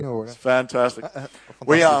worden. Fantastic.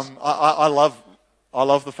 I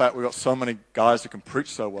love the fact we got so many guys who can preach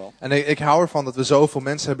so well. En ik hou ervan dat we zoveel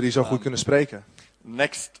mensen hebben die zo goed kunnen spreken.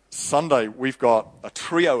 Next Sunday we've got a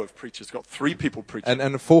trio of preachers. We've got 3 people preaching.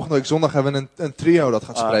 En volgende week zondag hebben we een trio dat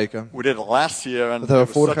gaat spreken. We did it last year and Dat hebben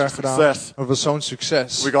we it was vorig such a jaar gedaan. success. Dat was zo'n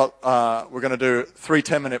succes. We're going to do 3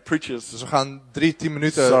 10-minute preachers. Dus we gaan 3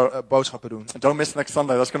 10-minuten boodschappen doen. Don't miss next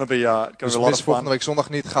Sunday. That's going to be a Dus lot of mis volgende fun. week zondag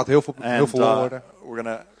niet. Het gaat heel veel worden. We're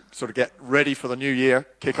going to sort of get ready for the new year,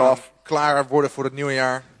 kick off. Klaar worden voor het nieuwe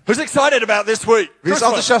jaar. Who's excited about this week? Wie is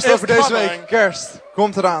enthousiast over deze week? Kerst.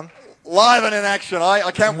 Komt eraan. Live and in action.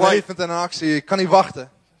 I can't wait. Levend en in actie. Ik kan niet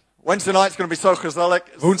wachten. Wednesday night's going to be so gezellig.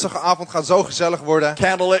 Woensdagavond gaat zo gezellig worden.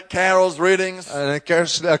 Candlelit carols, readings.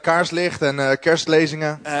 Kaarslicht en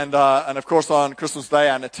kerstlezingen. And of course on Christmas Day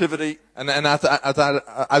our nativity. En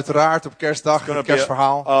uiteraard op kerstdag een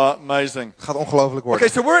kerstverhaal. Amazing. Het gaat ongelooflijk worden.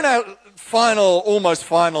 Okay, so we're in our almost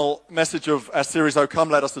final message of our series, Oh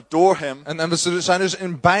Come Let Us Adore Him. En we zijn dus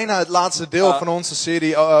in bijna het laatste deel van onze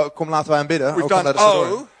serie, Kom laten wij hem bidden. We've done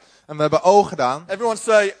O. En we hebben O gedaan. Everyone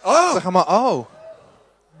say, oh. Zeg maar O.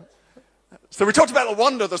 So we talked about the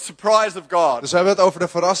wonder, the surprise of God. Dus we hebben het over de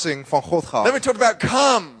verrassing van God gehad. Then we talked about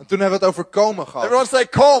come. En toen hebben we het over komen gehad. Everyone say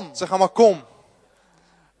kom. Zeg allemaal kom.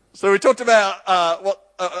 So we talked about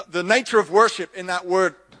the nature of worship in that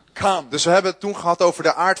word come. Dus we hebben het toen gehad over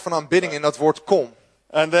de aard van aanbidding in dat woord kom.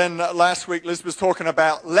 And then last week Liz was talking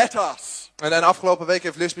about let us. En afgelopen week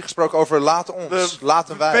heeft Lisby gesproken over laten ons,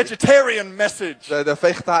 laten wij. Vegetarian message. De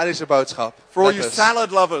vegetarische boodschap. For all you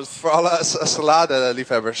salad lovers. Voor alle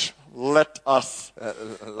salade-liefhebbers. Let us.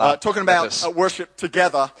 Talking about worship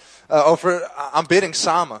together. Over aanbidding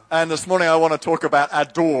samen. And this morning I want to talk about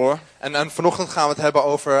adore. En vanochtend gaan we het hebben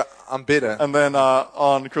over aanbidden. And then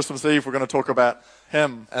on Christmas Eve we're going to talk about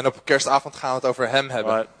Him. En op kerstavond gaan we het over hem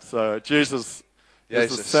hebben. Right. So Jesus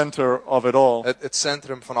is the center of it all. Het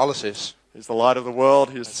centrum van alles is. He's the light of the world.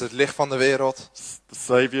 He's het licht van de wereld. The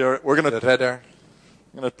Savior. De redder.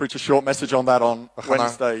 I'm going to preach a short message on that on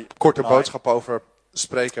Wednesday. Een korte boodschap over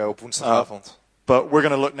spreken op woensdagavond. But we're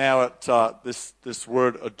going to look now at this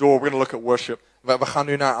word adore. We're going to look at worship. We gaan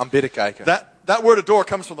nu naar aanbidden kijken. That word adore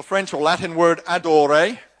comes from the French or Latin word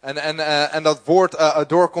adore. En dat woord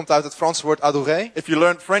adore komt uit het Franse woord adorer. If you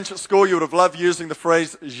learned French at school, you would have loved using the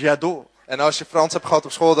phrase j'adore. En als je Frans hebt gehad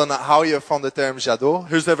op school, dan hou je van de term j'adore.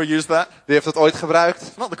 Who's ever used that? Wie heeft dat ooit gebruikt?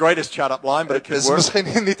 It's not the greatest chat-up line, but it can work. Het is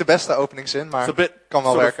misschien niet de beste openingszin, maar het kan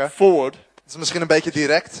wel werken. Forward. Het is misschien een beetje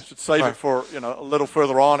direct. You should save it for, a little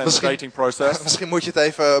further on in the dating process. Misschien moet je het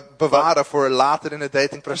even bewaren voor later in het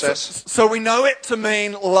datingproces. So we know it to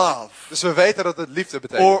mean love. Dus we weten dat het liefde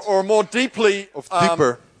betekent. Or more deeply. Of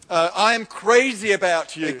dieper. I am crazy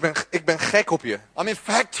about you. Ik ben gek op je. I'm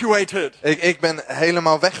infatuated. Ik ben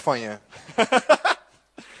helemaal weg van je.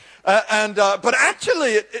 But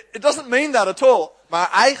actually, it doesn't mean that at all. Maar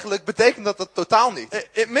eigenlijk betekent dat totaal niet.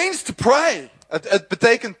 It means to pray. Het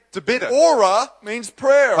betekent te bidden. Ora means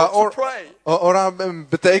prayer. To pray. Ora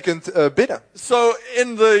betekent bidden. So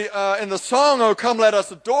in the song, Oh Come Let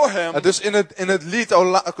Us Adore Him. Dus in het lied,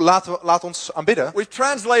 laat ons aanbidden. We've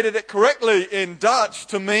translated it correctly in Dutch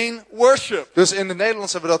to mean worship. Dus in het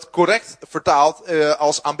Nederlands hebben we dat correct vertaald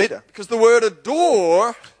als aanbidden. Because the word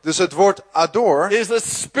adore. Dus het woord adore is a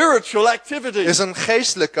spiritual activity. Is een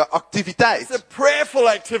geestelijke activiteit. It's a prayerful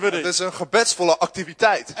activity. Het is een gebedsvolle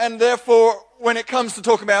activiteit. And therefore, when it comes to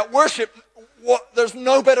talking about worship, there's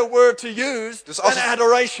no better word to use than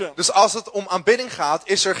adoration. Dus als het om aanbidding gaat,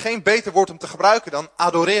 is er geen beter woord om te gebruiken dan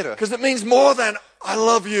adoreren. Because it means more than I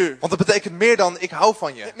love you. Want het betekent meer dan ik hou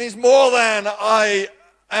van je. It means more than I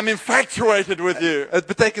am infatuated with you. Het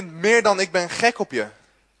betekent meer dan ik ben gek op je.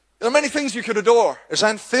 There are many things you could adore. Er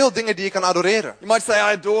zijn veel dingen die je kan adoreren. You might say,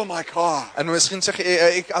 I adore my car. En misschien zeg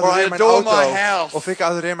je, ik adoreer mijn auto. My house. Of ik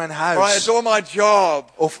adoreer mijn huis. Or I adore my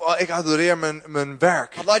job. Of ik adoreer mijn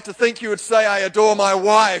werk. I'd like to think you would say, I adore my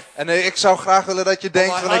wife. En ik zou graag willen dat je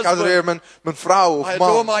denkt van ik adoreer mijn vrouw of man. I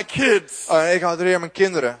adore my kids. Ik adoreer mijn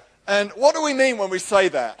kinderen. And what do we mean when we say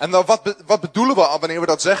that? En wat bedoelen we wanneer we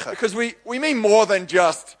dat zeggen? Because we mean more than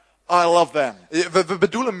just, I love them. We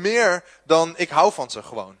bedoelen meer dan ik hou van ze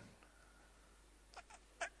gewoon.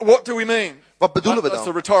 What do we mean? Wat bedoelen we dan? That's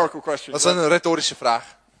a rhetorical question. Dat is een retorische vraag.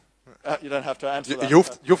 You don't have to answer that. Je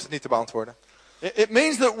hoeft het niet te beantwoorden. It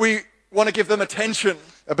means that we want to give them attention.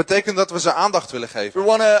 Het betekent dat we ze aandacht willen geven. We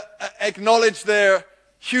want to acknowledge their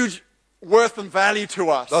huge worth and value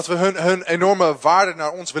to us. Dat we hun enorme waarde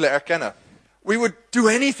naar ons willen erkennen. We would do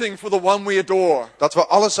anything for the one we adore. Dat we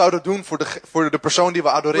alles zouden doen voor de persoon die we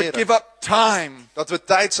We'd adoreren. give up time Dat we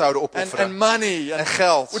tijd zouden and opofferen. money. En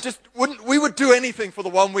geld. We would do anything for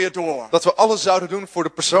the one we adore. Dat we alles zouden doen voor de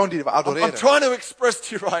persoon die we I'm adoreren. trying to express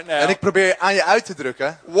to you right En now ik probeer aan je uit te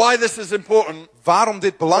drukken why this is important. waarom dit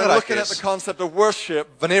We're belangrijk looking at the is. concept of worship.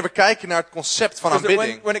 Wanneer we kijken naar het concept van Because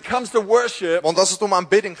aanbidding. when it comes to worship, Want als het om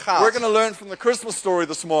aanbidding we're gaat, going to learn from the Christmas story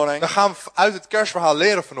this morning. dan gaan we uit het kerstverhaal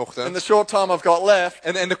leren In vanochtend. the short time I've got left,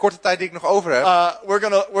 En de korte tijd die ik nog over heb, we're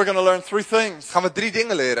going to learn 3 things. gaan we 3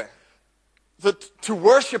 dingen leren. That to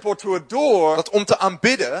worship or to adore Dat om te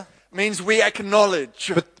aanbidden means we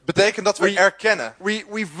acknowledge. betekent dat we erkennen.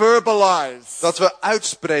 We verbalize. Dat we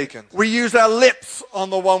uitspreken. We use our lips on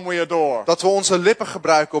the one we adore. Dat we onze lippen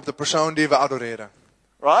gebruiken op de persoon die we adoreren.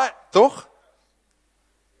 Right? Toch?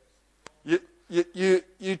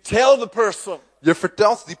 You tell the person Je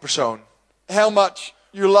vertelt die persoon how much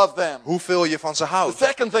you love them. hoeveel je van ze The houdt.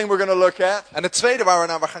 second thing we're going to look at En het tweede waar we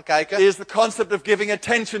naar gaan kijken is the concept of giving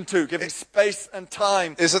attention to, giving space and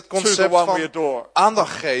time is het to the concept one we van adore.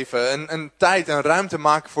 aandacht geven. En tijd en ruimte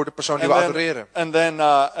maken voor de persoon die we adoreren. And then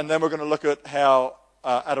we're going to look at how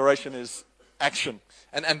adoration is action.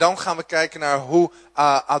 En dan gaan we kijken naar hoe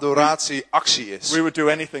adoratie actie is. We would do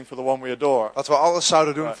anything for the one we adore. Dat we alles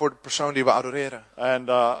zouden doen voor de persoon die we adoreren. And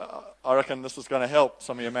I reckon this is going to help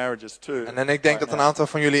some of your marriages too. En ik denk dat een aantal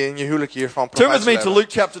van jullie in je huwelijk hiervan Turn with profijt me zullen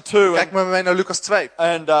to hebben. Luke chapter 2 Kijk met me mee naar Lucas 2,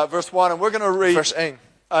 and verse 1, and we're going to read vers 1.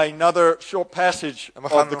 another short passage En we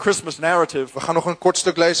gaan of the nog- Christmas narrative. We gaan nog een kort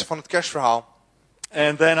stuk lezen van het kerstverhaal.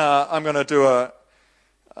 And then I'm going to do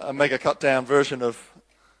make a cut down version of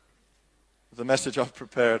the message I've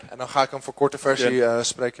prepared. En dan ga ik een verkorte versie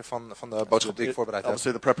spreken van de boodschap die ik voorbereid heb.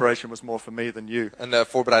 Obviously the preparation was more for me than you. En de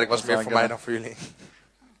voorbereiding was meer voor mij dan voor jullie.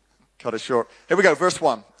 Cut it short. Here we go, verse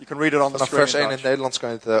 1. You can read it on the Vanaf screen. vers 1 in in het Nederlands kan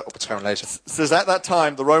je het op het scherm lezen. It says, at that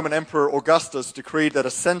time, the Roman Emperor Augustus decreed that a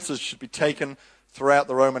census should be taken throughout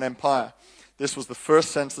the Roman Empire. This was the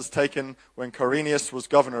first census taken when Quirinius was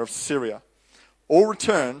governor of Syria. All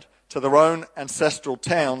returned to their own ancestral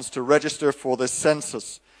towns to register for this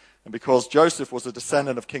census. And because Joseph was a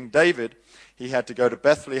descendant of King David, he had to go to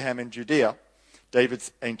Bethlehem in Judea,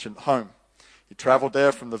 David's ancient home. He traveled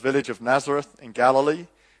there from the village of Nazareth in Galilee.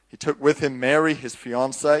 He took with him Mary, his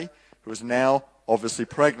fiancée, who was now obviously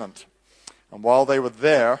pregnant. And while they were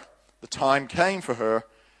there, the time came for her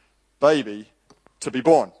baby to be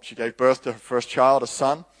born. She gave birth to her first child, a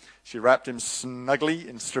son. She wrapped him snugly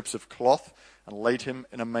in strips of cloth and laid him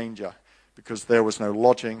in a manger because there was no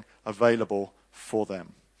lodging available for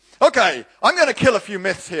them. Okay, I'm going to kill a few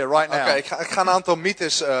myths here right now. Oké, ik ga een aantal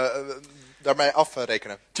mythes daarmee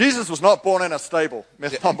afrekenen. Jesus was not born in a stable,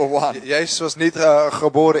 myth number 1. Jezus was niet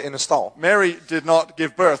geboren in een stal. Mary did not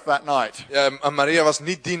give birth that night, Maria was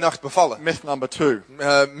niet die nacht bevallen. myth number 2.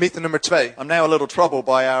 Mythe nummer 2. I'm now a little troubled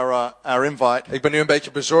by our invite. Ik ben nu een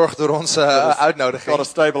beetje bezorgd door onze Got a uitnodiging.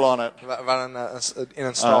 stable on it, We waren in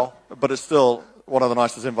een stal. but it's still one of the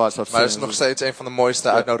nicest invites I've Maar het is seen. nog steeds een van de mooiste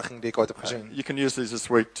uitnodigingen die ik ooit heb gezien. You can use these this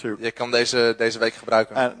week too. Je kan deze week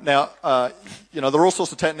gebruiken. And now, there are all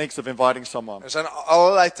sorts of techniques of inviting someone. Er zijn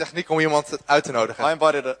allerlei technieken om iemand uit te I nodigen.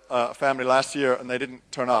 invited a family last year and they didn't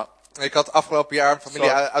turn up. Ik had afgelopen jaar een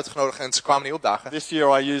familie uitgenodigd en ze kwamen niet opdagen. This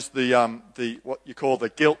year I used the what you call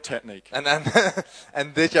the guilt technique.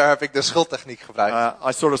 En dit jaar heb ik de schuldtechniek gebruikt.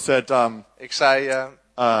 I sort of said, Ik zei,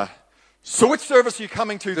 so which service are you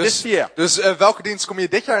coming to this year? dus welke dienst kom je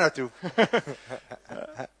dit jaar naartoe?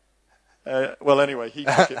 Well, anyway,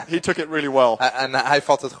 he took it really well En hij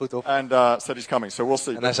vat het goed op. and said he's coming. So we'll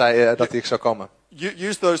see. En hij zei dat hij zou komen.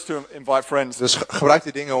 Use those to invite friends. Dus gebruik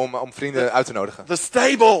die dingen om vrienden uit te nodigen. The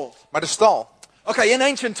stable. Maar de stal. Okay, in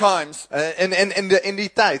ancient times, In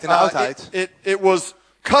die tijd, in de oudheid, it was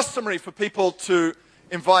customary for people to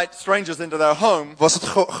invite strangers into their home. was het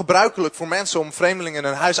gebruikelijk voor mensen om vreemdelingen in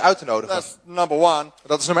hun huis uit te nodigen. That's number 1.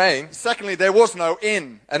 Dat is nummer 1. Secondly, there was no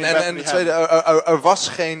inn. En in de Bethlehem. tweede, er was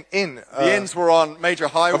geen inn. The inns were on major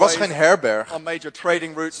Er was highways, geen herberg. on major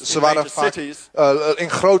trading routes Ze in waren major vaak cities. in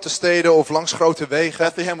grote steden of langs grote wegen.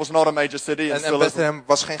 Bethlehem was not a major city. And En still isn't. Bethlehem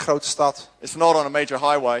was geen grote stad. It's not on a major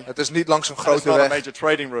highway. Het is niet langs een And it's grote not a weg. major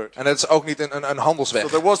trading route. En het is ook niet een So handelsweg.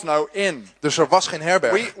 there was no inn. Dus er was geen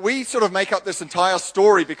herberg. We sort of make up this entire story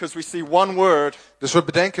because we see one word, Dus we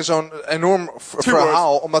bedenken zo'n enorm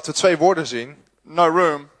verhaal omdat we 2 woorden zien. no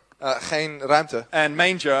room, Geen ruimte. and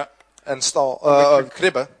manger. En stal,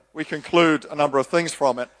 kribben. we conclude a number of things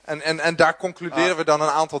from it. En daar concluderen we dan een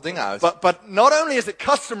aantal dingen uit. But not only is it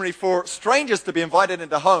customary for strangers to be invited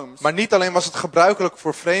into homes, Maar niet alleen was het gebruikelijk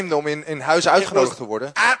voor vreemden om in huizen uitgenodigd te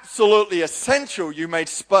worden. absolutely essential you made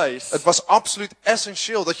space Het was absoluut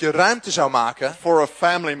essentieel dat je ruimte zou maken for a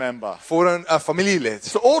family member. voor een familielid.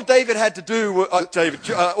 So all David had to do,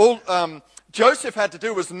 Joseph had to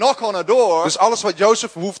do was knock on a door. Dus alles wat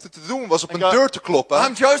Jozef hoefde te doen was op een deur te kloppen.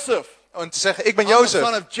 I'm Joseph. En te zeggen, ik ben I'm the Jozef.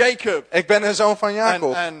 son of Jacob. Ik ben een zoon van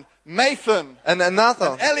Jacob. And Nathan. En Nathan.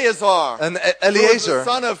 And Eleazar. En Who was Eliezer. the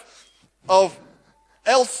son of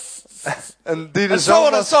En die de and zoon so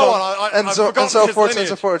on was and so van- on. en I've zo forgotten his enzovoorts lineage.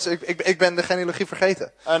 enzovoorts. Ik ben de genealogie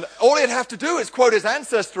vergeten. And all he'd have to do is quote his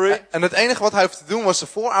ancestry. En het enige wat hij hoeft te doen was de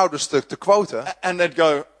voorouderstuk te quoten. And they'd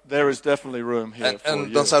go, there is definitely room here for En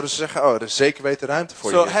you. dan zouden ze zeggen, oh, er is zeker weten ruimte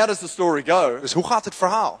voor So je. how does the story go? Dus hoe gaat het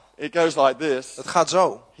verhaal? It goes like this. Het gaat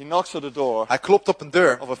zo. He knocks at the door Hij klopt op een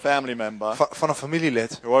deur of a family member van een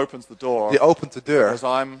familielid. who opens the door. Die opent de deur.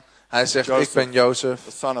 Because I'm Hij zegt, Joseph, ik ben Jozef,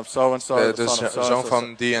 the son of so-and-so, de the son of zoon so-and-so.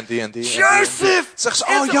 van die en die en die. Joseph! Zegt ze,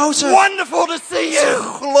 It's oh Jozef, wonderful to see you!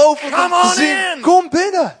 ongelooflijk om Come te on zien. in. Kom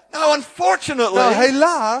binnen. No, unfortunately, Nou,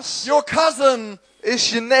 helaas your cousin, is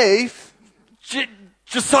je neef,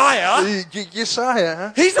 Josiah,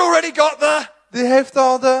 Jesaja, he's already got the die heeft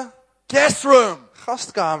al de guest room.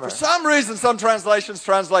 gastkamer. For some reason, some translations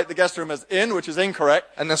translate the guest room as inn, which is incorrect.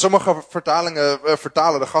 En in sommige vertalingen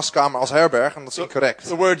vertalen de gastkamer als herberg, en dat is incorrect.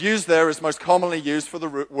 The word used there is most commonly used for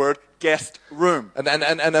the word guest room.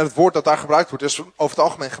 En het woord dat daar gebruikt wordt is over het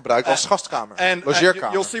algemeen gebruikt als gastkamer, And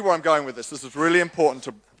logeerkamer. you'll see where I'm going with this. This is really important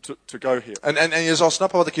to go here. En je zal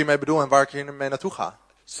snappen wat ik hiermee bedoel en waar ik hiermee naartoe ga.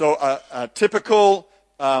 So a typical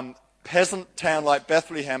peasant town like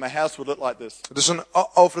Bethlehem, a house would look like this. Dus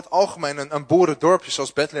over het algemeen een boerendorpje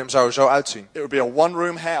zoals Bethlehem zou er zo uitzien. It would be a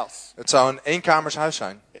one-room house. Het zou een eenkamers huis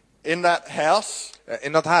zijn. In that house,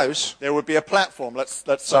 In dat huis there would be a platform. Let's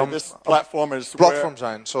say zou this platform is platform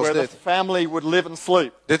zijn, zoals where the dit. family would live and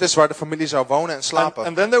sleep. Dit is waar de familie zou wonen en slapen.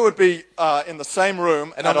 And then there would be in the same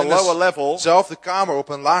room En at dan a in lower level, dezelfde kamer op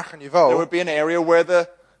een lager there niveau would be an area where the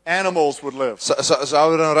animals would live.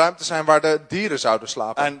 zou er een ruimte zijn waar de dieren zouden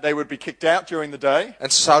slapen. And they would be kicked out during the day.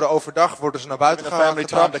 En ze zouden overdag worden ze naar buiten And the family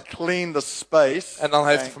time getrapt. to clean the space. En dan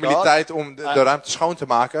heeft de Thank familie God. tijd om de ruimte schoon te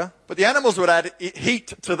maken. But the animals would add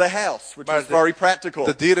heat to the house, which Maar was very practical.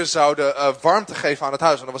 De dieren zouden warmte geven aan het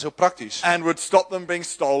huis en dat was heel praktisch. And would stop them being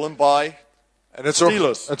stolen by En het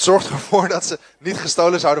stealers. zorgt ervoor dat ze niet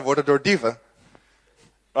gestolen zouden worden door dieven.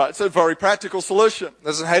 Right, it's a very practical solution.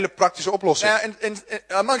 Dat is een hele praktische oplossing. Now, in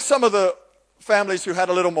among some of the families who had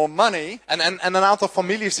a little more money, En een aantal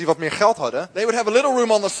families die wat meer geld hadden. they would have a little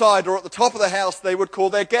room on the side or at the top of the house they would call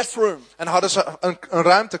their guest room. En hadden ze een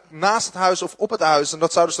ruimte naast het huis of op het huis. En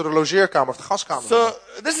dat zouden ze de logeerkamer of de gaskamer noemen.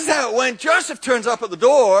 So this is how it went. Joseph turns up at the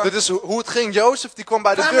door. Dit is hoe het ging. Jozef die kwam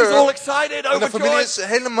bij de Family's all deur. excited, En de familie overjoyed. is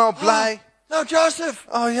helemaal blij. No, Joseph,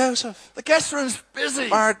 Oh, Jozef. the guest room's busy.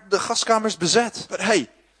 Maar de gaskamer is bezet. But hey,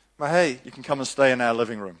 Maar hey, you can come and stay in our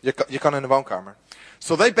living room. je kan in de woonkamer.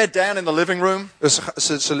 So they bed down in the living room. Dus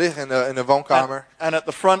ze liggen in de woonkamer. And at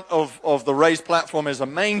the front of the raised platform is a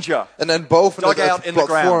manger. En boven Dug out het in the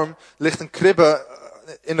platform ligt een kribbe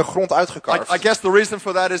in de grond uitgekarfd. I guess the reason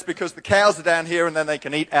for that is because the cows are down here and then they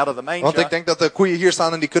can eat out of the manger. Want ik denk dat de koeien hier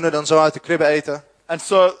staan en die kunnen dan zo uit de kribbe eten. And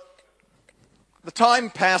so the time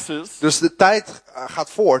passes. Dus de tijd gaat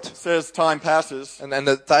voort. It says time passes. En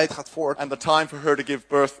de tijd gaat voort. And the time for her to give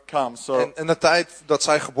birth comes. So En de tijd dat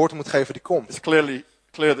zij geboorte moet geven, die komt. it's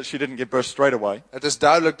clear that she didn't give birth straight away. Het is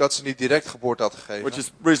duidelijk dat ze niet direct geboorte had gegeven. Which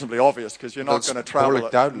is reasonably obvious because you're not Dat is going to travel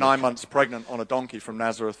behoorlijk duidelijk. 9 months pregnant on a donkey from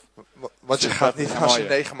Nazareth. Want je gaat niet als je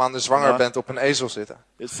 9 maanden zwanger bent op een ezel zitten.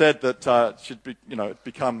 It said that she'd be, it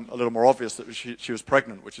become a little more obvious that she was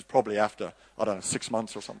pregnant, which is probably after, I don't know, 6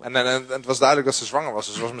 months or something. En het was duidelijk dat ze zwanger was.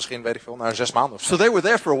 Dus het was misschien, weet ik veel, na 6 maanden of zo. So they were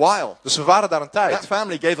there for a while. Dus we waren daar een That tijd.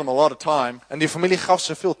 family gave them a lot of time, En die familie gaf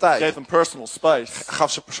ze veel gave tijd. them personal space,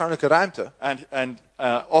 Gaf ze persoonlijke ruimte. and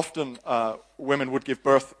often women would give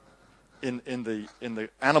birth in the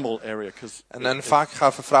animal area because En vaak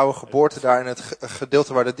gaven vrouwen geboorte daar in het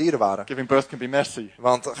gedeelte waar de dieren waren. giving birth can be messy.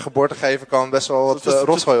 Want geboorte geven kan best wel wat Just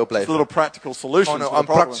rotzooi a opleveren. little practical solution Gewoon to the een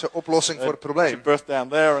problem. praktische oplossing voor het She probleem. birthed down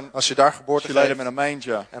there and Als je daar geboorte she laid him geeft, in a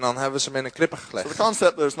manger. en dan hebben ze hem in een krippe So gelegd. the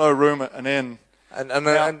concept there's no room and in. En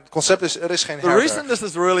het concept is, er is geen The reason herberg. this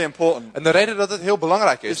is really important En de reden dat het heel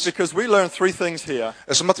belangrijk is is, because we learn 3 things here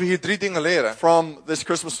is omdat we hier 3 dingen leren. from this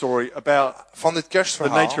Christmas story about Van dit the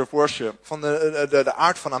kerstverhaal, nature of worship. van de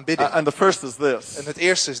aard van aanbidding. And the first is this. En het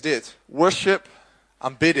eerste is dit. Worship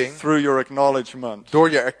Aanbidding through your acknowledgement door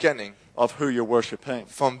je erkenning of who you're worshiping.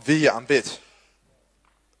 van wie je aanbidt.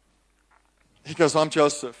 He goes, I'm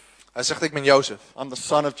Joseph. Hij zegt, ik ben Jozef. I'm the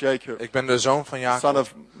son of Jacob. Ik ben de zoon van Jacob. Son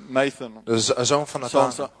of Nathan. De zoon van So,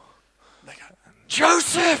 Nathan. so. They go,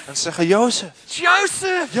 Joseph! En ze zeggen, Jozef.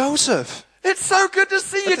 Joseph! Jozef. It's so good to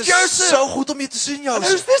see you, Het is Joseph! zo goed om je te zien, And who's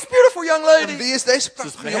Jozef. this beautiful young En lady? wie is deze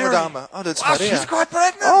prachtige Mary. jonge dame? Oh, dit is Wow, she's Maria. quite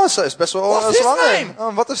pregnant. Oh, ze is best wel What's his zwanger. name?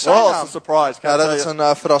 Oh, wat is zijn Well, it's naam? a surprise. Ja, Can't dat tell is you.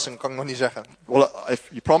 een verrassing, kan ik nog niet zeggen. Well, if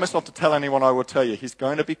you promise not to tell anyone, I will tell you. He's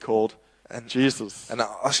going to be called Jesus.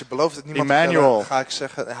 En als je belooft het niemand te Emmanuel. vertellen, ga ik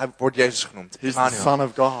zeggen, hij wordt Jezus genoemd. He's the Emmanuel, Son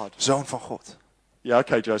of God. zoon van God. Yeah,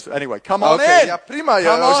 okay, Joseph. Anyway, come on Oké, in. ja prima, Come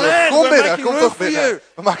on Jozef. in. Kom We're binnen, making kom room toch for binnen. you.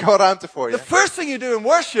 We maken wel ruimte voor The je. first thing you do in En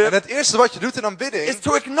worship het eerste wat je doet in is aanbidding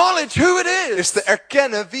to acknowledge who it is is te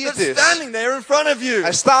erkennen wie het that's is. standing there in front of you.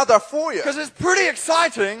 Hij staat daar voor je. Because it's pretty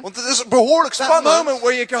exciting, Want het is behoorlijk that spannend. moment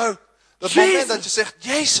where you go, Dat moment Jesus, dat je zegt,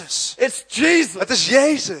 Jezus. it's Jesus. Het is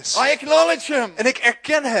Jezus. I acknowledge him. En ik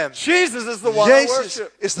erken hem. Jesus is the one I Jezus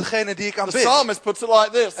worship. is degene die ik The aanbid. psalmist puts it like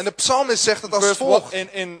this. En de psalmist zegt het als Verse volgt.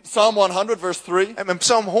 in Psalm 100, verse 3. En in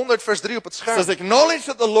Psalm 100 vers 3 op het It scherm. says, acknowledge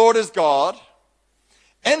that the Lord is God.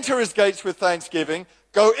 Enter his gates with thanksgiving.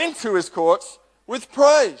 Go into his courts with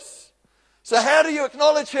praise. So how do you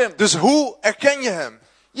acknowledge him? Dus hoe erken je hem?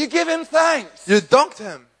 You give him thanks. Je dankt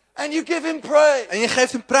hem. And you give him praise. En je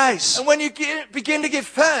geeft hem prijs. And when you begin to give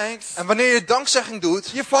thanks, En wanneer je dankzegging doet,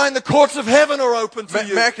 you find the courts of heaven are open to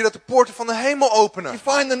you. merk je dat de poorten van de hemel openen.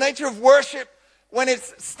 You find the nature of worship when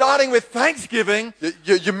it's starting with thanksgiving.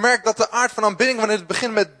 Je merkt dat de aard van aanbidding, wanneer het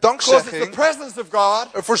begint met Because it's the dankzegging, presence of God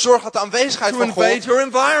ervoor zorgt dat de aanwezigheid to van invade God your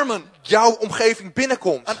environment. jouw omgeving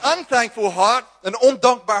binnenkomt. An unthankful heart Een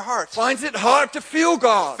ondankbaar hart finds it hard to feel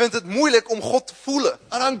God. vindt het moeilijk om God te voelen.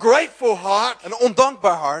 An ungrateful heart Een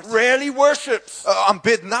ondankbaar hart rarely worships.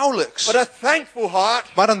 aanbidt nauwelijks. But a thankful heart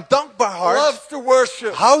Maar een dankbaar hart loves to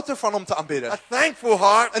worship. houdt ervan om te A aanbidden. thankful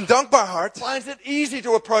heart Een dankbaar hart finds it easy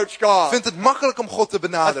to approach God. vindt het makkelijk om God te A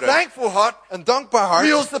benaderen. thankful heart Een dankbaar hart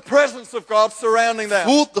feels the presence of God surrounding them.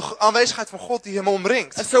 voelt de aanwezigheid van God die hem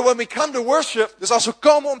omringt. And so when we come to worship, Dus als we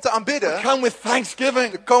komen om te we aanbidden, come with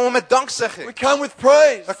thanksgiving. dan komen we met We dankzegging. come with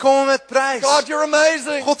praise. Dan komen we met prijs. God, you're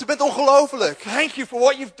amazing. God, u bent ongelooflijk. Thank you for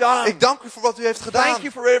what you've done. Ik dank u voor wat u heeft Thank gedaan.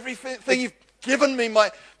 you for everything you've given me, my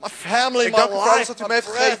family, Ik my dank u voor alles life, wat u my me heeft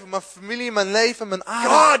breath. gegeven. Mijn familie, mijn leven, mijn adem.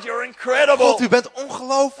 God, you're incredible. God, u bent And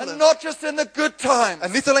ongelooflijk. not just in the good times.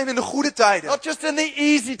 En niet alleen in de goede tijden. Not just in the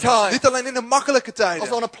easy times. Niet alleen in de makkelijke I was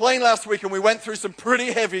tijden. on a plane last week and we went through some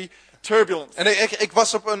pretty heavy turbulence. En ik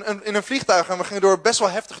was in een vliegtuig en we gingen door best wel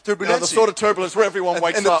heftige You know, the turbulentie. sort of turbulence where everyone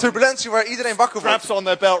wakes En de up, turbulentie waar iedereen wakker wordt. straps on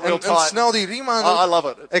their belt real En tight. snel die riem aan I doet. love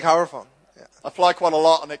it. Ik hou ervan. I fly quite a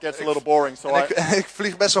lot and it gets a little boring, so En ik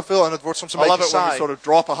vlieg best wel veel en het wordt soms een I love beetje it when we saai. sort of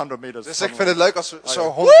drop 100 meters. Dus ik suddenly. vind het leuk als we zo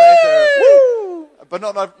 100 meter... But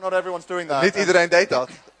not everyone's doing that. Niet iedereen deed dat.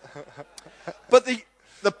 But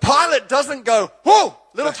the pilot doesn't go, whoa,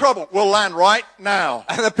 little trouble, we'll land right now.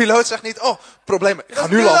 En de piloot zegt niet, oh, problemen, ik ga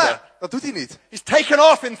doesn't nu do landen. that. Dat doet hij niet. He's taken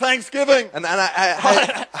off in thanksgiving. En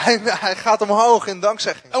hij gaat omhoog in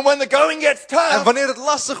dankzegging. And when the going gets En tough, wanneer het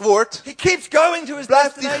lastig wordt, he keeps going to his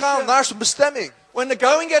blijft hij gaan destination. naar zijn bestemming. When the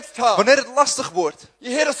going gets tough, Wanneer het lastig wordt,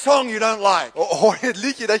 you hit a song you don't like. hoor je het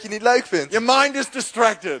liedje dat je niet leuk vindt. Your mind is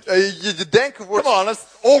distracted. Je denken wordt Come on, that's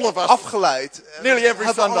all of us. afgeleid. Nearly every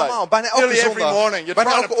Hebben we Sunday. allemaal, bijna elke Nearly every zondag. morning. You're Bijna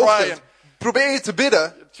trying elke to pray ochtend. Probeer je te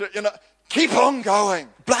bidden. You know, keep on going.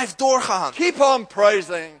 Blijf doorgaan. Keep on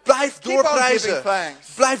praising. Blijf Keep on giving doorprijzen. thanks.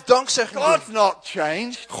 Blijf dankzeggen God's doen. not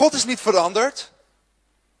changed. God is niet veranderd.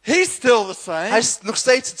 He's still the same. Hij is nog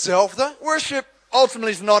steeds hetzelfde. Worship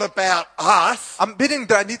ultimately is not about us. Aanbidding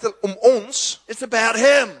draait niet om ons. It's about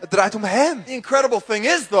Him. Het draait om hem. The incredible thing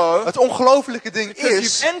is, though, Het ongelofelijke ding because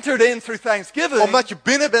is, you've entered in through thanksgiving, omdat je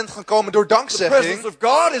binnen bent gekomen door the presence dankzegging, of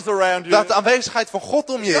God is around you. dat de aanwezigheid van God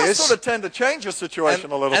om je That is. sort of tend to change your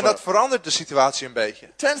situation a little En dat bit. verandert de situatie een beetje.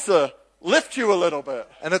 Tends to lift you a little bit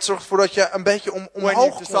En het zorgt ervoor dat je een beetje when you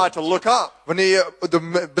omhoog decide komt. to look up. Wanneer je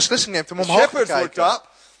de beslissing neemt om The omhoog te shepherds looked kijken. up,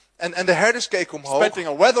 En de herders keken omhoog. expecting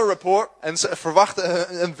a weather report, En ze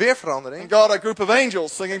verwachten een weerverandering. and got a group of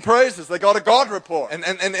angels singing praises. They got a God report.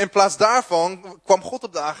 En in plaats daarvan kwam God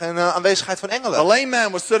opdagen in aanwezigheid van The engelen. lame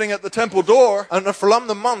man was sitting at the temple door. Een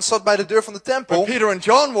verlamde man zat bij de deur van de tempel. Peter and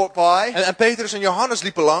John walked by. En Petrus en Johannes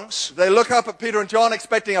liepen langs. They look up at Peter and John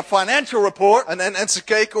expecting a financial report. En ze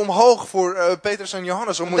keken omhoog voor Petrus en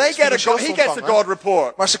Johannes om He iets financieels te gets a ontvangen. God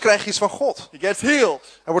report. Maar ze krijgen iets van God. He gets healed.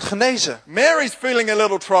 Hij wordt genezen. Mary's feeling a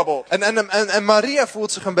little troubled. En Maria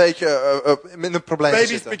voelt zich een beetje in een probleem Baby's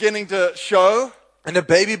zitten. beginning to show. En de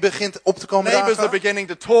baby begint op te komen Neighbors are dagen. beginning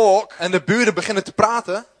to talk. En de buren beginnen te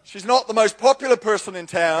praten. She's not the most popular person in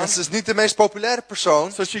town. En ze is niet de meest populaire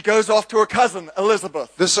persoon. So she goes off to her cousin, Elizabeth.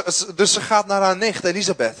 Dus ze gaat naar haar nicht,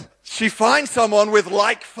 Elisabeth. She finds someone with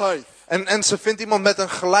like faith. En ze vindt iemand met een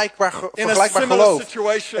vergelijkbaar similar geloof.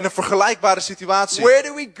 situation. In een vergelijkbare situatie. Where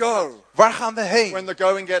do we go Waar gaan we heen? when the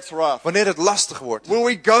going gets rough? Wanneer het lastig wordt. Will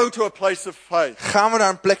we go to a place of faith? Gaan we naar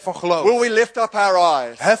een plek van geloof. Will we lift up our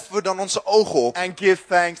eyes Heffen we dan onze ogen op. and give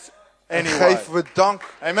thanks En anyway? geven we dank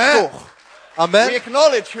Amen. toch. We Amen.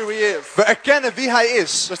 acknowledge who he is. We erkennen wie hij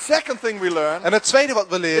is. The second thing we learn En het tweede wat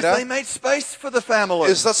we is they leren. made space for the family.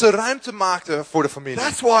 Is dat ze ruimte maakten voor de familie.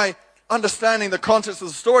 That's why understanding the context of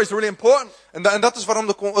the story is really important. En dat is waarom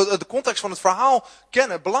de context van het verhaal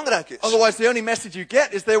kennen belangrijk is. Otherwise, the only message you get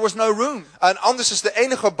is there was no room. En anders is de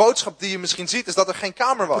enige boodschap die je misschien ziet, is dat er geen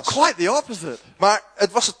kamer But was. quite the opposite. Maar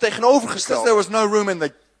het was het Because tegenovergestelde. there was no room in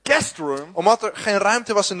the guest room, Omdat er geen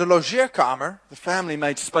ruimte was in de logeerkamer, the family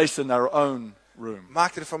made space in their own room.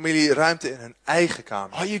 maakte de familie ruimte in hun eigen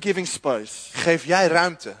kamer. Are you giving space? Geef jij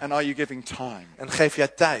ruimte And are you giving time en geef jij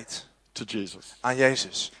tijd to Jesus? aan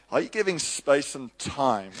Jezus. Are you giving space and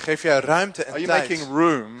time? Geef jij ruimte Are en you tijd. making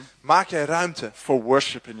room Maak jij ruimte for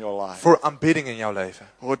worship in your life? voor aanbidding in jouw leven.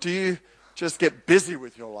 Or do you just get busy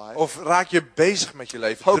with your life, Of raak je bezig met je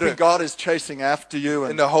leven hoping druk. God is chasing after you In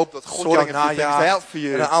and de hoop dat God jou sorting a few things out najaagt for en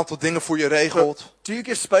you? een aantal dingen voor je regelt. Do you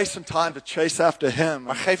give space and time to chase after him?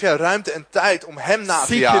 Maar geef jij ruimte en tijd om hem na te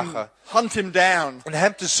Seek him, jagen. hunt him down. En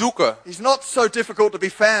hem te zoeken. He's not so difficult to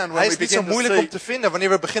be found when Hij we is niet zo begin to moeilijk om seek te vinden wanneer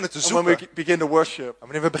we beginnen te and when zoeken. we begin to worship. En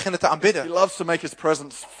wanneer we beginnen te He aanbidden. loves to make his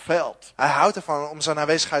presence felt. Hij houdt ervan om zijn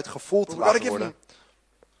aanwezigheid gevoeld te But we've got to laten give worden. him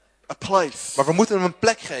a place. Maar we moeten hem een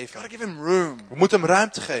plek We've got to geven. give him room. We moeten hem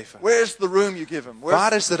ruimte geven. Where's the room you give him?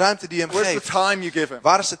 Waar is de ruimte die je hem Where's the geeft? time you give him?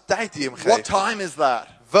 Waar is de tijd die je hem What geeft? time is that?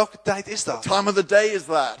 Welke tijd is dat? Time of the day is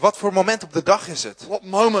that? Wat voor moment op de dag is het? What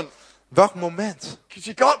moment? Welk moment?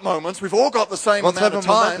 Because you got moments. We've all got the same Want we amount hebben of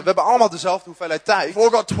momenten. time. We hebben allemaal dezelfde hoeveelheid tijd. We've all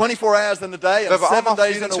got 24 hours in the day We and hebben 7 allemaal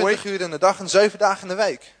days in a 24 week. uur in de dag en 7 dagen in de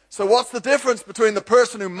week. So what's the difference between the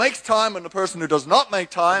person who makes time and the person who does not make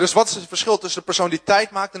time? Dus wat is het verschil tussen de persoon die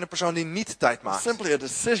tijd maakt en de persoon die niet tijd maakt? Simply a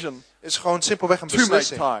decision Is gewoon simpelweg een to make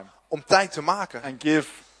beslissing time om tijd te maken. and give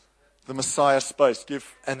the Messiah space. Give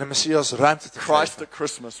En de Messias ruimte te Christ geven. at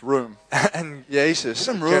Christmas room. En Jezus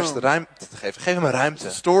Give hem kerst room. ruimte te geven. Geef hem een ruimte.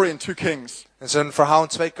 There's a story in 2 Kings Het is een verhaal in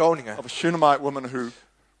 2 Koningen. of a Shunammite woman who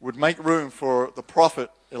would make room for the prophet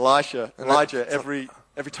Elijah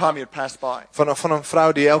every time he had passed by. Van een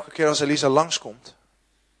vrouw die elke keer als Elisa langskomt.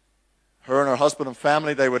 Her and her husband and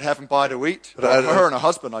family, they would have him by to eat. Right. Her and her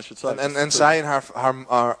husband, I should say. En zij en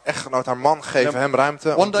haar echtgenoot, haar man, geven hem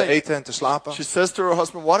ruimte om te day- eten en te slapen. She says to her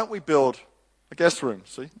husband, why don't we build a guest room?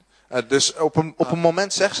 See? Dus op een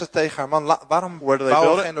moment zegt ze tegen haar man, waarom Where do they bouwen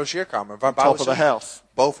we build geen logeerkamer? Waar Top bouwen of the ze? house.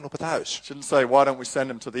 Bovenop het huis. She didn't say, why don't we send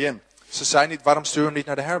him to the inn? Ze zei niet, waarom sturen we hem niet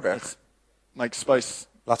naar de herberg? Make space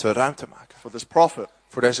Laten we ruimte maken for this prophet.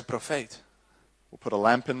 voor deze profeet. We'll put a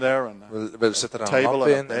lamp in there and We zetten er een table lamp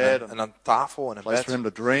and a in bed en een tafel en a een place for bed. him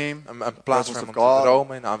to dream. Een plaats voor hem om of God. te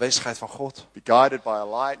dromen in de aanwezigheid van God. Be guided by a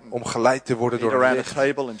light and Om geleid te worden eat door een around a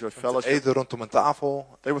licht. table, enjoy Te fellowship. eten rondom een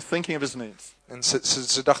tafel. They were thinking of his needs. En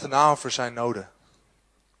ze dachten na over zijn noden.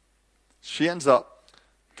 She ends up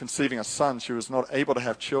conceiving a son. She was not able to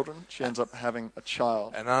have children. She ends up having a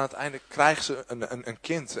child. En aan het einde krijgt ze een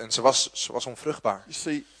kind. En ze was onvruchtbaar. You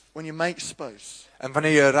see, when you make space En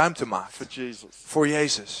wanneer je ruimte maakt for Jesus, voor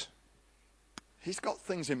Jezus. he's got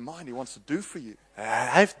things in mind he wants to do for you. Hij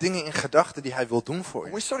heeft dingen in gedachten die hij wil doen voor And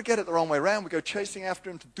je. we sort of get it the wrong way around. We go chasing after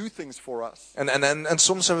him to do things for us. En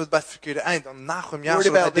soms hebben we het bij het verkeerde eind. Dan nagen we hem Worried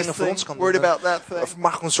zodat hij about this dingen voor ons kan thing, worried doen. about that thing. Of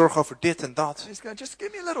mag ons zorgen over dit en dat. He's going, just give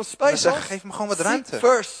me a little En space. zeggen, geef me gewoon wat Seek ruimte.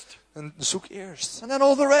 first. En zoek eerst. And then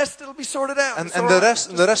all the rest, it'll be sorted out. It's En all de right.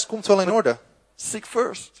 rest komt wel in orde. Seek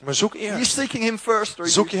first. Maar zoek Are you eerst. seeking him first? Or are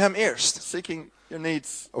Zoek you je hem eerst. seeking your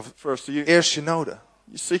needs Of first? Are you eerst je noden.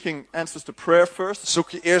 seeking answers to prayer first? Zoek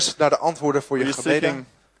je eerst naar de antwoorden voor Or je are you seeking gebeden.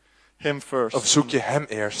 him first? Of zoek je hem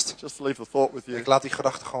eerst. Just leave the thought with you. Ik laat die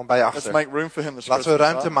gedachte gewoon bij je Let's achter. make room for him this Laten we Christmas.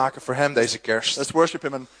 ruimte huh? maken voor hem deze kerst. Let's worship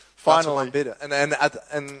him. And Laten we hem finally, aanbidden.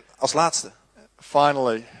 En als laatste, ten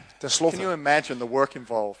you slotte. imagine the work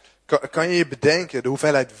involved? Kan je je bedenken de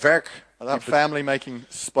hoeveelheid werk That family making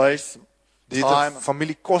space, die het time, een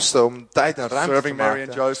familie kostte om tijd en ruimte te serving Mary and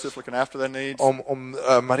maken. Joseph, looking after their needs. Om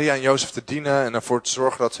Maria en Jozef te dienen en ervoor te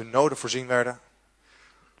zorgen dat hun noden voorzien werden.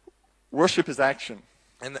 Worship is action.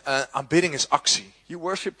 En aanbidding is actie. You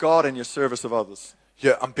worship God in your service of others.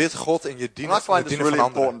 Je aanbidt God en je dient And I find het this dienen van really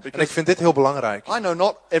anderen. important En ik vind dit heel belangrijk. I know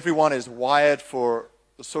not everyone is wired for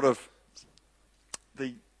the sort of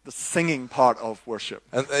the singing part of worship.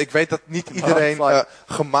 En ik weet dat niet iedereen it's like-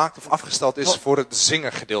 gemaakt of afgesteld is voor het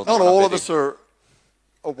zingen gedeelte Not van all of aanbidding. us are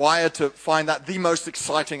are wired to find that the most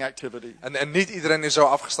exciting activity. En niet iedereen is zo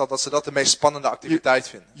afgesteld dat ze dat de meest spannende activiteit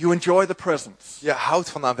vinden. You enjoy the presence. Je houdt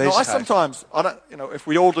van de No, I aanwezigheid. sometimes, if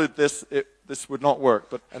we all did this, this would not work.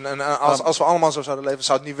 But En als we allemaal zo zouden leven,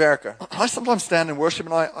 zou het niet werken. I sometimes stand in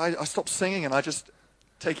worship and I stop singing and I just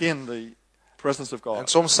take in the presence of En God.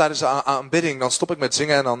 soms tijdens de aanbidding, dan stop ik met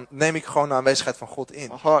zingen en dan neem ik gewoon de aanwezigheid van God in.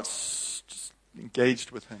 My heart's just engaged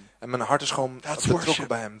with Him. En mijn hart is gewoon That's betrokken worship.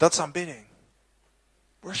 bij hem. Dat is aanbidding.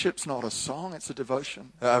 Worship's not a song, it's a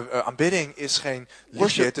devotion. Aanbidding is geen liedje,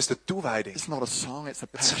 Worship. het is de toewijding. It's not a song, it's a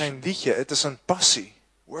Het is passion. geen liedje, het is een passie.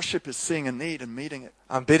 Worship is seeing a need and meeting it.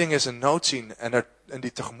 Aanbidding is een nood zien en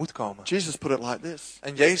die tegemoet komen. Jesus put it like this.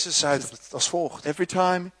 En Jezus zei het als volgt. Every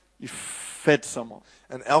time you fed someone,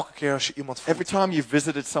 En elke keer als je iemand every voedt, time you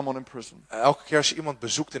visited someone in prison, elke keer als je iemand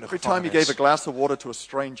bezoekt in de every time you gave a gevangenis, glass of water to a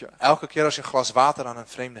stranger, elke keer als je een glas water aan een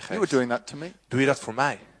vreemde you were geeft, doing that to me. doe je dat voor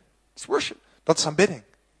mij. It's worship. Dat is aanbidding.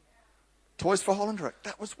 Toys for Hollandrek,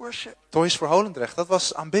 that was worship. Toys voor Holendrecht, dat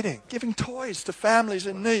was aanbidding. Giving toys to families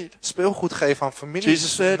in need. Speelgoed geven aan families Jesus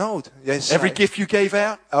in said, nood. Jezus Every zei, gift you gave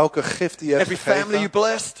out, elke gift die je hebt every family you gegeven,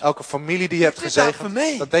 blessed, elke familie die je hebt did that for gezegend,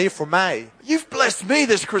 me. dat deed je voor mij. you've blessed me this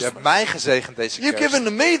Je hebt Christmas. mij gezegend deze You've kerst. given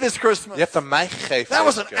to me this Christmas. Je hebt aan mij gegeven That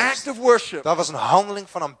was deze an kerst. act of worship. Dat was een handeling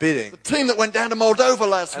van aanbidding. The team that went down to Moldova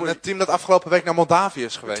last En week. het team dat afgelopen week naar Moldavië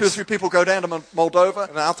is 2 or geweest. 3 people go down to Moldova,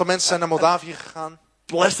 En een aantal mensen zijn naar Moldavië gegaan.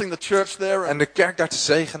 blessing the church there En and de kerk daar te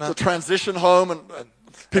zegenen. the transition home and En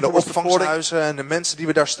people de were supporting. opvanghuizen en de mensen die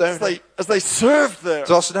we daar As steunen. they served there,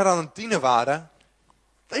 Terwijl ze daar aan het dienen waren.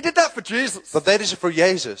 they did that for Jesus. Dat deden ze voor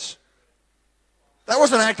Jezus. That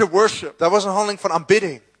was an act of worship. Dat was een handeling van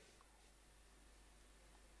aanbidding.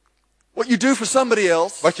 What you do for somebody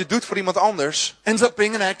else Wat je doet voor iemand anders, ends up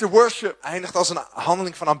being an act of worship. eindigt als een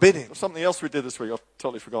handeling van aanbidding. There's something else we did this week. I've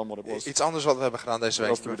totally forgotten what it was. Iets anders wat we hebben gedaan deze week.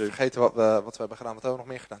 What Ik else do ben we do? vergeten wat we hebben gedaan. Wat hebben we nog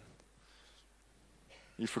meer gedaan?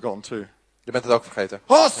 You've forgotten too. Je bent het ook vergeten.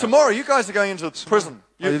 Oh, it's tomorrow. You guys are going into the prison.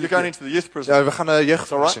 You're going into the youth prison. Ja, we gaan de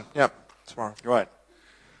jeugdverkiezing. Ja, tomorrow. Right.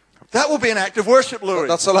 That will be an act of worship, Louis.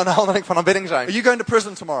 Dat zal een handeling van aanbidding zijn. Are you going to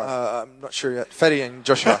prison tomorrow? I'm not sure yet. Ferry en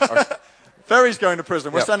Joshua. Ferry's going to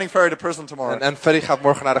prison. We're Yep. sending Ferry to prison tomorrow. En Ferry gaat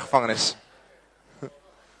morgen naar de gevangenis.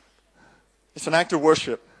 It's an act of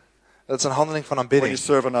worship Dat is een handeling van when you aanbidding.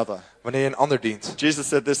 serve another. Wanneer je een ander dient. Jesus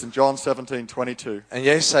said this in John 17:22 En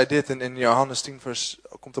Jezus zei dit in Johannes 10 vers,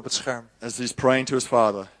 komt op het scherm. as he's praying to his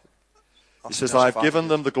Father. He Als says, hij naar I zijn have given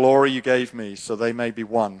vader them the glory you gave me, so they may be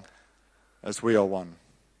one, as we are one.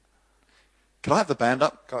 Can I have the band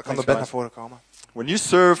up? Kan de Thanks, band naar guys. voren komen? When you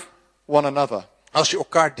serve one another, Als je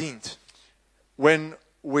elkaar dient. when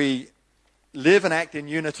we live and act in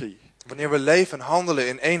unity, Wanneer we leven en handelen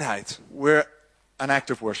in eenheid. we're an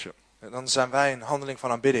act of worship. Dan zijn wij een handeling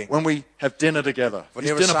van aanbidding. When we have dinner together, Wanneer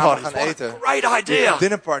these we dinner samen parties, gaan what a eten. great idea.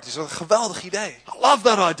 Dinnerparties, wat een geweldig idee. I love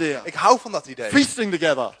that idea. Ik hou van dat idee. Feasting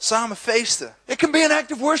together. Samen feesten. It can be an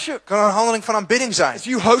act of worship. Kan een handeling van aanbidding zijn. As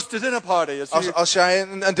you host a dinner party, Als jij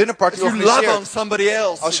een dinnerparty as you love on organiseert. somebody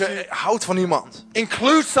else, Als as you je houdt van iemand.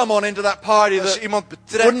 include someone into that party Als je that iemand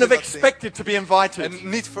betrekt. wouldn't have in dat ding. expected to be invited. En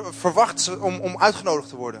niet verwacht ze om uitgenodigd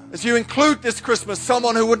te worden. As you include this Christmas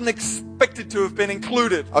someone who wouldn't expect it to have been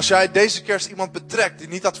included. Als jij deze kerst iemand betrekt die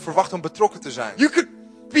niet had verwacht om betrokken te zijn. You could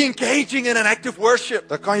be engaging in an act of worship.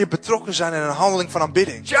 Dan kan je betrokken zijn in een handeling van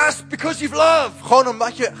aanbidding. Just because you've loved. Gewoon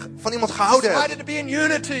omdat je van iemand gehouden Decided hebt. to be in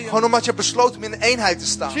unity. Gewoon omdat je hebt besloten om in een eenheid te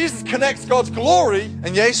staan. Jesus connects God's glory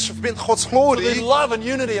En Jezus verbindt Gods with glorie love and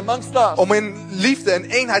unity amongst us. om in liefde en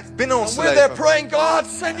eenheid binnen ons And te we're there leven. praying, God,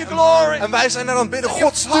 send your glory. En wij zijn er aan het bidden. Send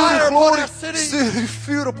God, your stuur uw fire upon glorie. our city. Stuur uw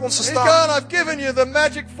vuur op onze Hey stad. God, I've given you the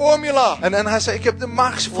magic formula. En hij zei, ik heb de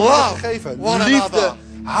magische formule Love gegeven. one Liefde. another.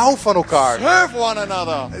 Hou van elkaar. Serve one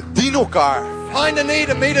another. Dien elkaar. Find a need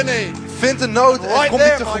and meet a need. Vind een nood en Right kom die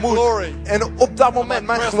there, my tegemoet. glory. En op dat moment,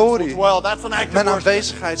 mijn glorie, Well, that's an act of mijn worship.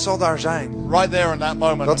 aanwezigheid zal daar zijn. Right there in that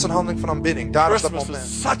moment. Dat is een handeling van aanbidding. Daar op dat Christmas moment.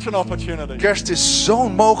 is such an opportunity. Kerst is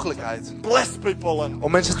zo'n mogelijkheid. Bless people and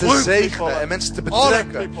Om mensen te include people zegenen en and mensen te honor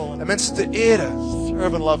betrekken. people En mensen te eren.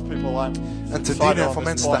 serve and love people. I'm En te excited dienen en on van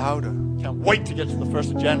this mensen te point. houden. Can't wait to get to the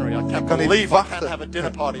 1st of January. I can't kan niet believe I wachten. can't have a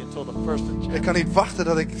dinner party until the 1st of January. Ik kan niet wachten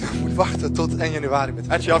dat ik moet wachten tot 1 januari met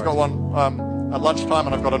de Actually, I've got one at lunchtime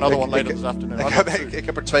and I've got another one later this afternoon. ik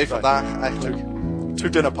heb er 2 vandaag eigenlijk. Two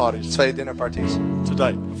dinner parties 2 dinnerparties.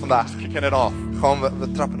 today. Vandaag. Kicking it off. Gewoon,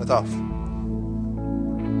 we trappen het af.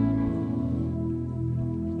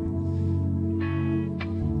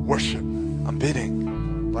 Worship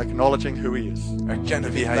Aanbidding. by acknowledging who He is.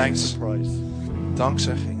 Erkennen wie hij Thanks is. and praise.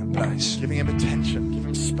 Dankzegging en prijs. Giving Him attention. Give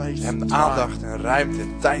Him space. Hem time. aandacht en ruimte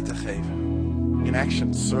en tijd te geven. in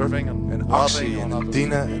action, serving and En actie loving en on het others.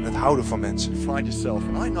 dienen en het houden van mensen. Find yourself.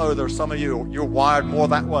 And I know there are some of you, you're wired more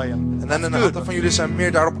that way. And En that's een good. aantal van jullie zijn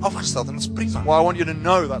meer daarop afgesteld en dat is prima. Well, I want you to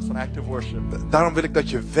know that's an act of worship. Daarom wil ik dat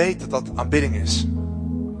je weet dat dat aanbidding is.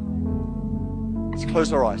 Let's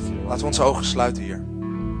close our eyes here. Laten we onze ogen sluiten hier.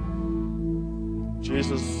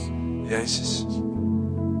 Jesus, Jezus,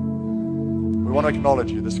 we want to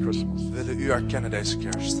acknowledge you this Christmas. we willen u erkennen deze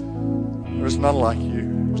kerst. There is none like you.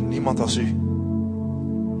 Er is niemand als u.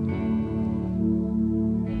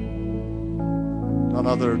 None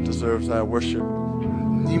other deserves our worship.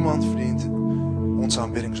 Niemand verdient onze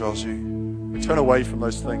aanbidding zoals u. We turn away from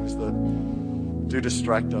those things that do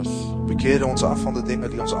distract us, We keren ons af van de dingen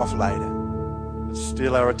die ons afleiden. that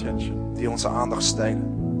steal our attention. Die onze aandacht stelen.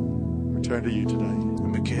 We turn to you today.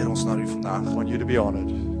 En we keren ons naar u vandaag. I want you to be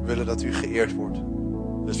honored We willen dat u geëerd wordt.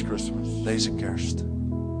 this Christmas. Deze kerst.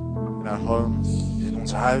 In our homes, In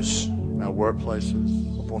ons huis. in our workplaces,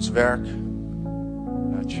 Op ons werk.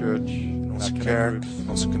 in our church, In in onze our kerk. connect groups. In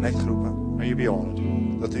onze connectgroepen. May you be honored.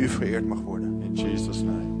 Dat u vereerd mag worden. In Jesus'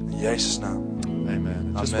 name. In Jezus' naam.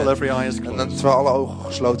 Amen. Just Amen. while every eye is En dan closed, terwijl alle ogen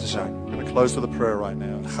gesloten zijn. we're going to close with a prayer right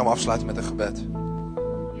now. Dan gaan we afsluiten met een gebed.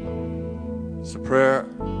 It's a prayer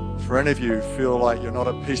for any of you who feel like you're not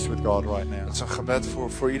at peace with God right now. Dat is een gebed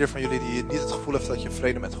voor ieder van jullie die niet het gevoel heeft dat je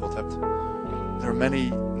vrede met God hebt. There are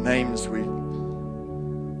many names we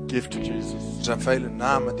give to Jesus. Er zijn vele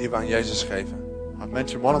namen die we aan Jezus geven. I've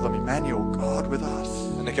mentioned one of them, Emmanuel, God with us.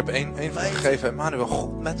 En ik heb één van hen gegeven, Emmanuel,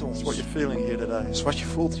 God met ons. That's what you're feeling here today. Dat is wat je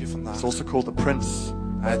voelt hier vandaag. It's also called the Prince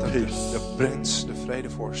Hij heet of ook Peace. de prins, de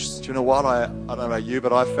vredevorst. Do you know what? I don't know about you,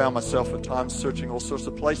 but I found myself at times searching all sorts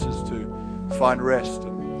of places to find rest and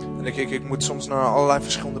En ik moet soms naar allerlei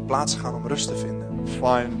verschillende plaatsen gaan om rust te vinden.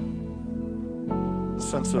 find a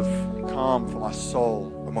sense of calm for my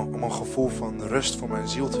soul. Om een gevoel van rust voor mijn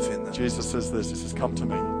ziel te vinden. Jesus says this, he says, come to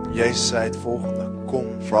me, Jezus zei het volgende. Kom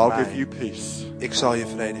for I'll naar give mij. you peace Ik zal je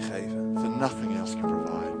vrede geven. that nothing else can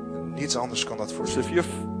provide. Niets anders kan dat So voorzien. if you're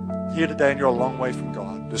here today and you're a long way from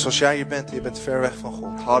God, Dus als jij hier bent en je bent ver weg van God.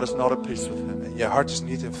 your heart is not at peace with him, En je hart is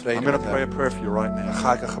niet in vrede I'm met going to pray a hem. prayer for you right Dan now.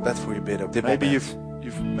 ga ik een gebed voor je bidden op dit Maybe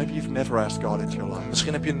moment. you've never asked God into your life.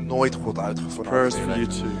 Misschien heb je nooit God Prayer uitgevraagd is in je for you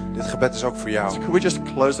leven. too. Dit gebed is ook voor jou. So could we just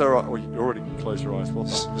close our eyes? Or you already closed your eyes. Well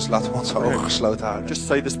done. Dus laten we onze ogen gesloten houden. Just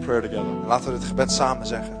say this prayer together. Laten we dit gebed samen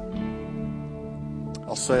zeggen.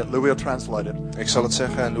 I'll say it. Louis will translate it. Ik zal het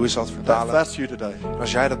zeggen en Louis zal het If vertalen. that's you today, En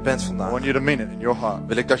als jij dat bent I vandaag, want you to mean it in your heart.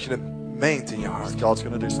 wil ik dat je het meent in je hart. God's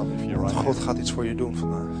going to do something for you Want right God now. gaat iets voor je doen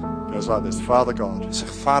vandaag. It goes like this. Father God, Zeg,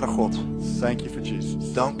 Vader God, thank you for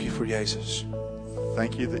Jesus. dank u voor Jezus.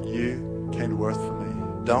 Thank you that you came to earth for me.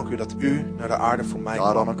 Dank u dat u naar de aarde voor mij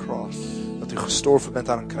Died on a kwam. cross. Dat u gestorven bent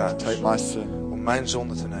aan een kruis. Take my sin. Om mijn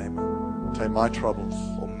zonde te nemen. Take my troubles.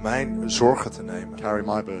 Om mijn zorgen te nemen. Carry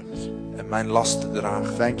my burdens. En mijn last te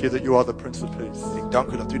dragen. Thank you that you are the Prince of Peace. Ik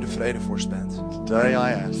dank u dat u de vredevorst bent. Today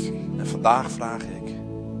I ask En vandaag vraag ik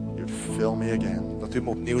you to fill me again dat u me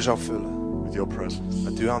opnieuw zou vullen with your presence.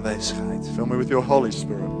 met uw aanwezigheid. Fill me with your Holy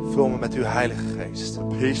Spirit. Vul me met uw Heilige Geest.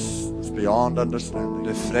 Peace is beyond understanding.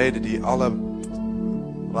 De vrede die alle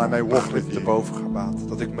That I may walk with begrip te you. boven gaat.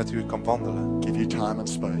 Dat ik met u kan wandelen. Give you time and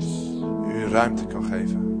space. U ruimte kan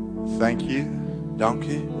geven. Thank you. Dank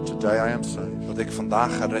u Today I am saved. dat ik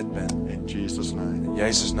vandaag gered ben. In Jesus' name. In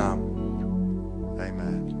Jezus' naam.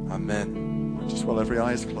 Amen. Amen. Just while every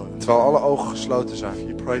eye is closed. Terwijl alle ogen gesloten zijn.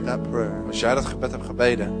 You prayed that prayer. Als jij dat gebed hebt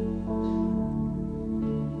gebeden.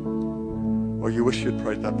 Or you wish you'd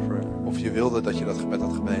prayed that prayer. Of je wilde dat je dat gebed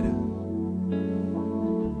had gebeden.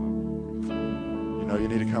 You know you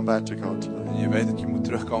need to come back to God today. En je weet dat je moet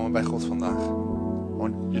terugkomen bij God vandaag. I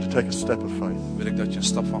want you to take a step of faith. Wil ik dat je een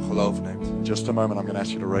stap van geloof neemt. In just a moment I'm going to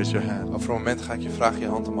ask you to raise your hand. Over een moment ga ik je vragen je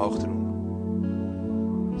hand omhoog te doen.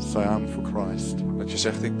 Say I'm for Christ. Dat je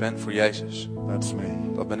zegt ik ben voor Jezus. That's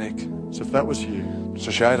me. Dat ben ik. So if that was you, Dus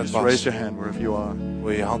als jij dat just raise was, your hand wherever you are. wil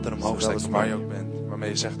je je hand in omhoog So that was steken waar je me. ook bent. Waarmee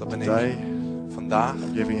je zegt dat ben ik. Today Vandaag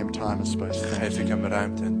I'm giving him time and space. geef ik hem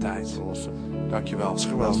ruimte en tijd. That's awesome. Dankjewel, het is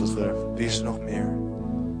Who else is geweldig. there? Wie is er nog meer?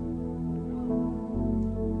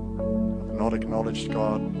 I've not acknowledged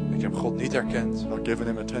God. Ik heb God niet erkend. Not given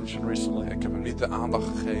him attention recently. Ik heb hem niet de aandacht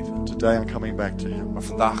gegeven. Today I'm coming back to him. Maar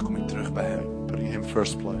vandaag kom ik terug bij hem. Putting him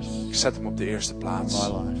first place Ik zet hem op de eerste in plaats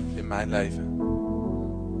my life. in mijn leven.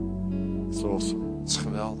 It's awesome. Het is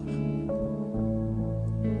geweldig.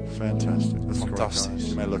 Fantastic. That's great, Fantastisch. guys.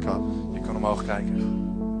 You may look up. Je kan omhoog kijken.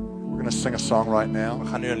 We're going to sing a song right now. We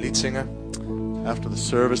gaan nu een lied zingen. After the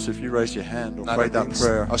service, if you raise your hand or Na pray de that dienst.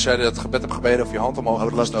 prayer, Als jij dat gebed hebt gebeden of je hand I omhoog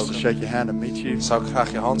would hebt love just to gestoken, shake your hand and meet you. zou ik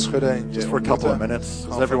graag je hand schudden en je Just for a couple of ontmoeten. minutes. Gewoon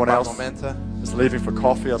As voor everyone een paar else momenten. is leaving for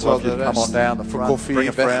coffee, I'd Terwijl love you de to come on rest down the voor front. koffie Bring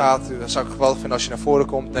a friend. weggaat. Dat zou ik geweldig vinden als je naar voren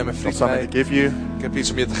komt. Neem een Got vriend something mee. to give you. Ik heb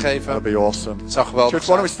iets om je te geven. That'd be awesome. Het zou geweldig Church,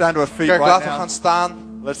 why don't we zijn. stand to our feet Kerk, right laten we now? gaan staan.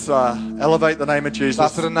 Let's elevate the name of Jesus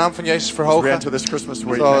Laten we de naam van Jezus as we verhogen. enter this Christmas week.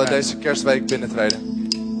 Terwijl we Amen. deze kerstweek binnentreden.